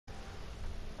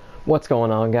What's going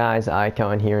on, guys?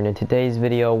 Icon here, and in today's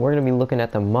video we're going to be looking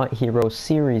at the MUT Hero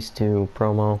Series 2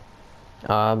 promo.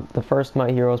 The first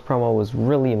MUT Heroes promo was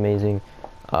really amazing.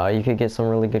 You could get some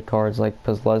really good cards, like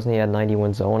Pazlesny had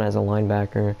 91 zone as a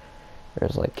linebacker.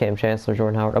 There's like Cam Chancellor,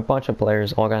 Jordan Howard, a bunch of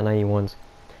players all got 91s.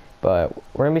 But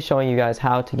we're going to be showing you guys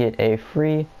how to get a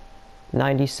free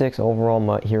 96 overall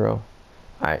MUT Hero.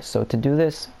 Alright, so to do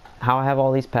this, how I have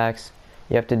all these packs,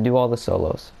 you have to do all the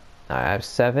solos. I have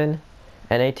 7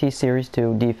 NAT Series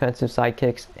 2 defensive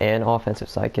sidekicks and offensive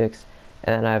sidekicks,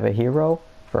 and then I have a hero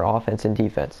for offense and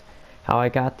defense. How I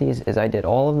got these is I did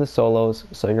all of the solos,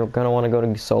 so you're going to want to go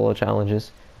to solo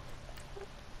challenges,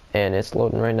 and it's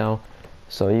loading right now.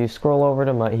 So you scroll over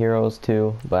to MUT Heroes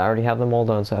 2, but I already have them all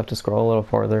done, so I have to scroll a little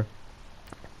farther.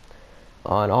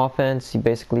 On offense, you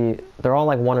basically, they're all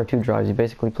like 1 or 2 drives, you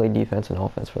basically play defense and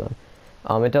offense for them.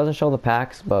 It doesn't show the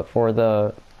packs, but for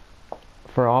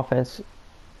offense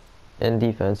and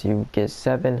defense, you get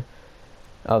 7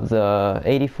 of the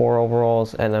 84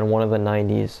 overalls and then 1 of the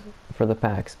 90s for the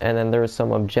packs. And then there's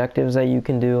some objectives that you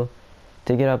can do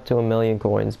to get up to 1,000,000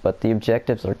 coins, but the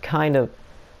objectives are kind of,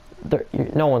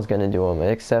 no one's going to do them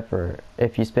except for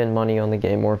if you spend money on the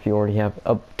game or if you already have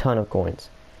a ton of coins.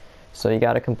 So you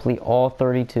got to complete all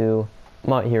 32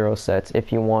 MUT Hero sets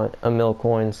if you want 1,000,000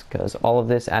 coins, because all of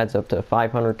this adds up to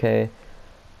 500k,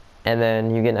 and then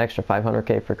you get an extra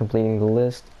 500k for completing the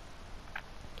list.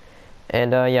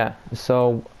 And yeah,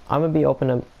 so I'm going to be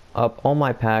opening up all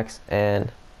my packs, and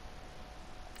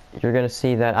you're going to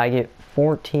see that I get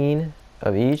 14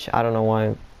 of each. I don't know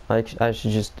why. I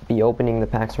should just be opening the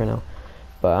packs right now.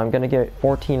 But I'm going to get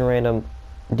 14 random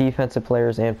defensive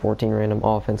players and 14 random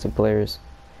offensive players.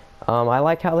 I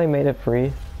like how they made it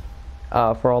free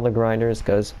for all the grinders,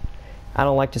 because I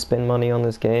don't like to spend money on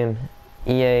this game.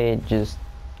 EA just,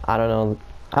 I don't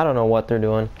know what they're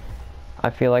doing. I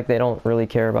feel like they don't really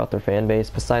care about their fan base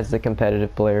besides the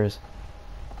competitive players.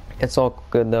 It's all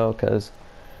good though, because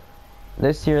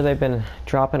this year they've been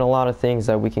dropping a lot of things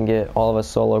that we can get all of us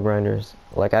solo grinders.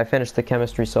 Like I finished the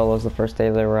chemistry solos the first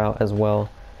day they were out as well,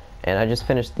 and I just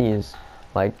finished these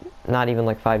like not even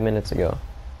like 5 minutes ago.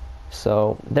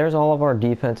 So there's all of our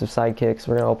defensive sidekicks.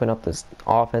 We're gonna open up this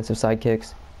offensive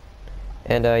sidekicks,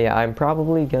 and yeah, I'm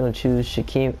probably gonna choose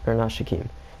Shaquille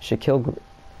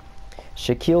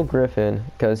Griffin,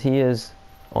 because he is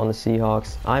on the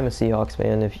Seahawks. I'm a Seahawks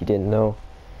fan, if you didn't know.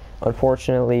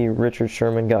 Unfortunately, Richard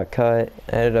Sherman got cut,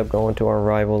 ended up going to our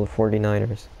rival, the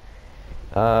 49ers.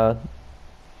 I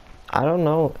don't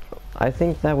know. I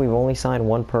think that we've only signed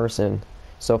one person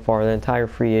so far the entire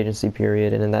free agency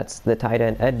period, and that's the tight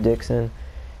end Ed Dixon.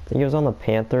 I think he was on the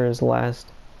Panthers last.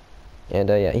 And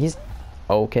yeah, he's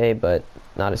okay, but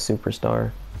not a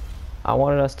superstar. I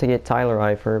wanted us to get Tyler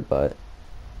Eifert, but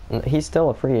he's still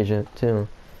a free agent too,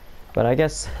 but I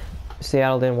guess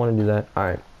Seattle didn't want to do that.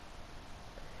 Alright,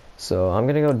 so I'm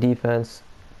gonna go defense,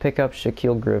 pick up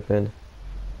Shaquille Griffin,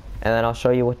 and then I'll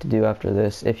show you what to do after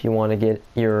this if you want to get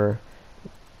your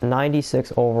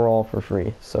 96 overall for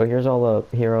free. So here's all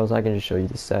the heroes. I can just show you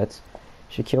the sets.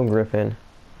 Shaquille Griffin,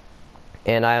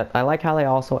 and I like how they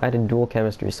also added dual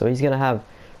chemistry, so he's gonna have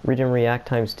read and react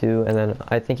 ×2, and then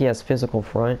I think he has physical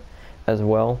front as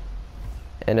well.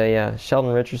 And yeah,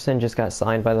 Sheldon Richardson just got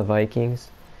signed by the Vikings.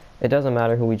 It doesn't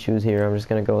matter who we choose here. I'm just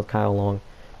going to go with Kyle Long,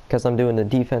 because I'm doing the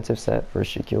defensive set for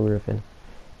Shaquille Griffin.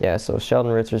 Yeah, so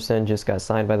Sheldon Richardson just got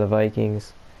signed by the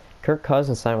Vikings. Kirk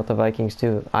Cousins signed with the Vikings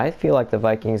too. I feel like the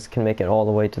Vikings can make it all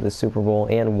the way to the Super Bowl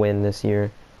and win this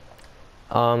year.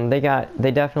 They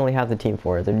definitely have the team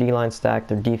for it. Their D-line stacked.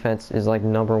 Their defense is like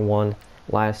 #1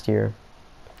 last year.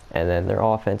 And then their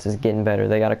offense is getting better.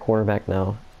 They got a quarterback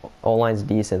now. O-line's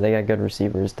decent. They got good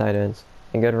receivers, tight ends,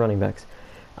 and good running backs.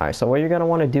 Alright, so what you're going to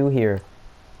want to do here,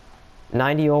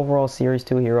 90 overall Series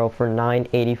 2 hero for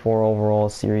 984 overall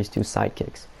Series 2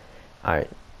 sidekicks. Alright,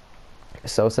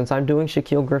 so since I'm doing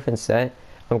Shaquille Griffin's set,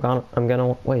 I'm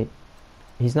gonna wait,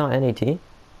 he's not NAT?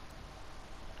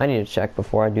 I need to check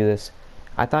before I do this.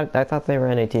 I thought they were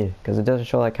NAT, because it doesn't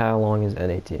show that Kyle Long is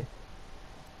NAT.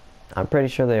 I'm pretty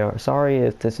sure they are. Sorry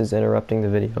if this is interrupting the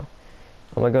video.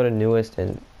 I'm gonna go to newest,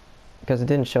 and because it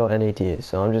didn't show NAT,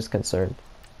 so I'm just concerned.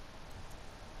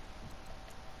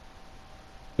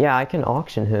 Yeah, I can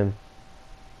auction him.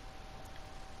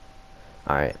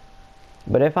 Alright.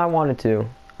 But if I wanted to,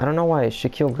 I don't know why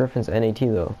Shaquille Griffin's NAT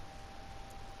though.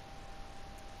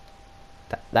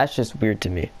 That's just weird to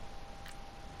me.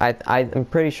 I'm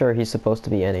pretty sure he's supposed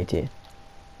to be NAT.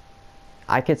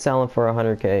 I could sell him for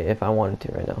 100k if I wanted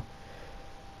to right now.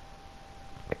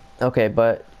 Okay,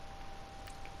 but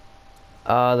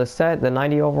the set, the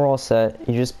 90 overall set,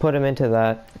 you just put him into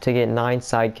that to get 9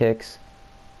 sidekicks.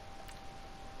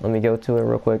 Let me go to it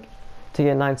real quick. To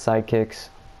get 9 sidekicks.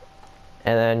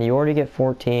 And then you already get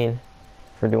 14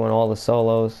 for doing all the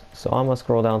solos. So I'm going to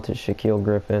scroll down to Shaquille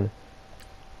Griffin.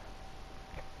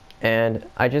 And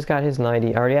I just got his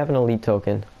 90. I already have an elite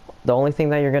token. The only thing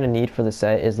that you're going to need for the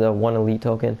set is the 1 elite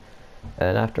token.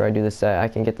 And after I do the set, I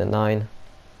can get the 9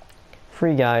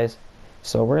 free guys.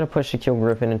 So we're going to put Shaquille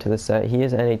Griffin into the set. He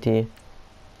is NAT.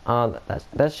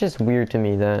 That's just weird to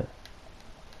me that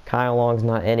Kyle Long's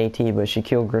not NAT, but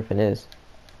Shaquille Griffin is.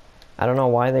 I don't know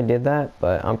why they did that,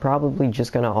 but I'm probably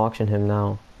just going to auction him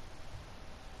now.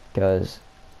 Because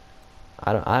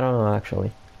I don't know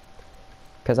actually.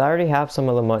 Because I already have some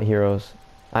of the MUT Heroes.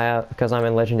 Because I'm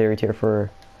in Legendary tier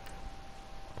for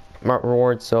MUT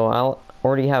Rewards, so I'll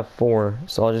already have 4.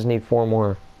 So I'll just need 4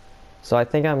 more. So I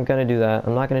think I'm going to do that.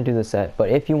 I'm not going to do the set. But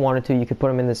if you wanted to, you could put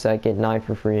them in the set, get 9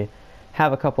 for free.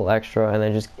 Have a couple extra, and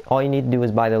then just all you need to do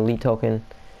is buy the elite token,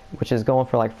 which is going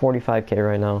for like 45k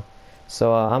right now.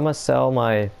 So I'm going to sell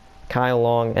my Kyle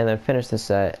Long and then finish the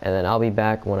set, and then I'll be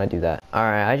back when I do that.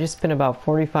 Alright, I just spent about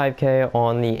 45k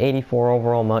on the 84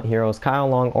 overall MUT Heroes. Kyle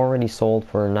Long already sold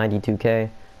for 92k.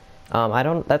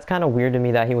 That's kind of weird to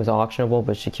me that he was auctionable,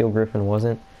 but Shaquille Griffin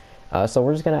wasn't. So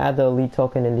we're just going to add the elite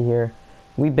token into here.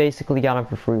 We basically got him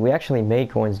for free. We actually made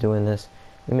coins doing this.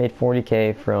 We made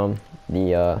 40k from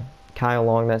the Kyle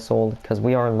Long that sold, because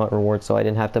we are in MUT Rewards, so I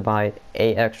didn't have to buy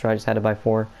 8 extra, I just had to buy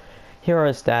 4. Here are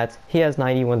his stats. He has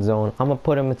 91 zone. I'm going to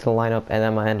put him into the lineup, and then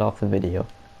I'm going to end off the video.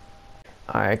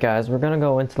 Alright guys, we're going to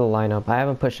go into the lineup. I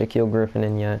haven't put Shaquille Griffin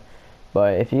in yet,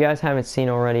 but if you guys haven't seen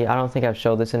already, I don't think I've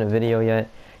showed this in a video yet.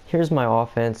 Here's my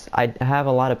offense. I have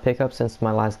a lot of pickups since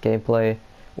my last gameplay,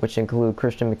 which include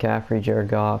Christian McCaffrey, Jared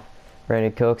Goff,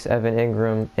 Brandon Cooks, Evan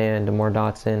Ingram, and DeMar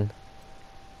Dotson,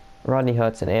 Rodney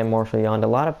Hudson, and Marshall Yond. A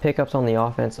lot of pickups on the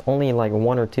offense, only like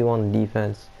 1 or 2 on the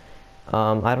defense.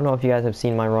 I don't know if you guys have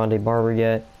seen my Rondé Barber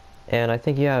yet, and I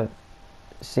think you have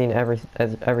seen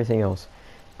everything else.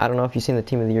 I don't know if you've seen the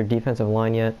Team of the Year defensive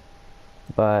line yet,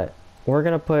 but we're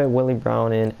going to put Willie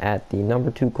Brown in at the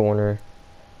number 2 corner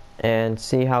and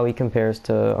see how he compares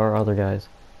to our other guys.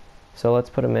 So let's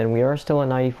put him in. We are still a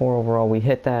 94 overall. We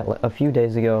hit that a few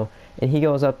days ago, and he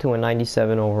goes up to a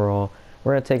 97 overall.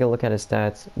 We're going to take a look at his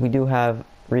stats. We do have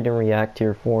Read and React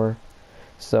tier 4,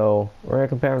 so we're going to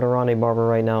compare him to Rondé Barber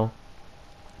right now.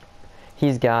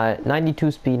 He's got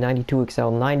 92 speed, 92 excel,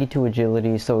 92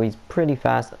 agility, so he's pretty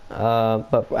fast,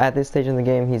 but at this stage in the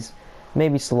game, he's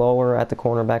maybe slower at the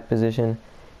cornerback position.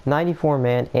 94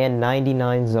 man and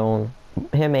 99 zone.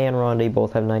 Him and Rondé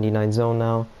both have 99 zone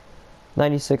now.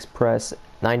 96 press,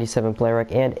 97 play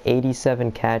rec, and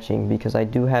 87 catching, because I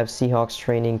do have Seahawks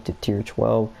training to tier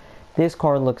 12. This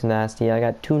card looks nasty. I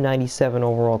got 297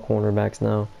 overall cornerbacks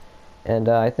now. And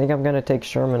I think I'm going to take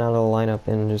Sherman out of the lineup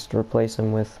and just replace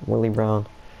him with Willie Brown.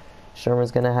 Sherman's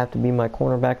going to have to be my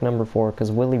cornerback number 4, because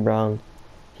Willie Brown,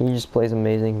 he just plays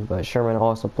amazing, but Sherman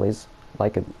also plays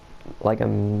like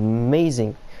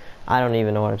amazing. I don't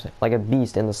even know what I'm saying. Like a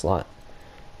beast in the slot.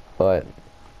 But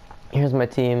here's my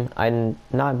team. I'm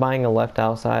not buying a left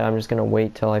outside. I'm just going to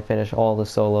wait till I finish all the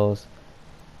solos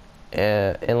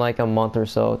in like a month or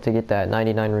so to get that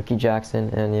 99 Ricky Jackson.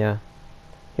 And yeah,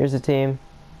 here's the team.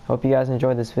 Hope you guys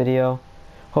enjoyed this video.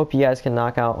 Hope you guys can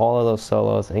knock out all of those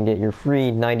solos and get your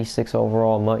free 96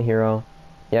 overall MUT Hero.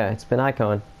 Yeah, it's been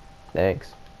Icon.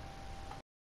 Thanks.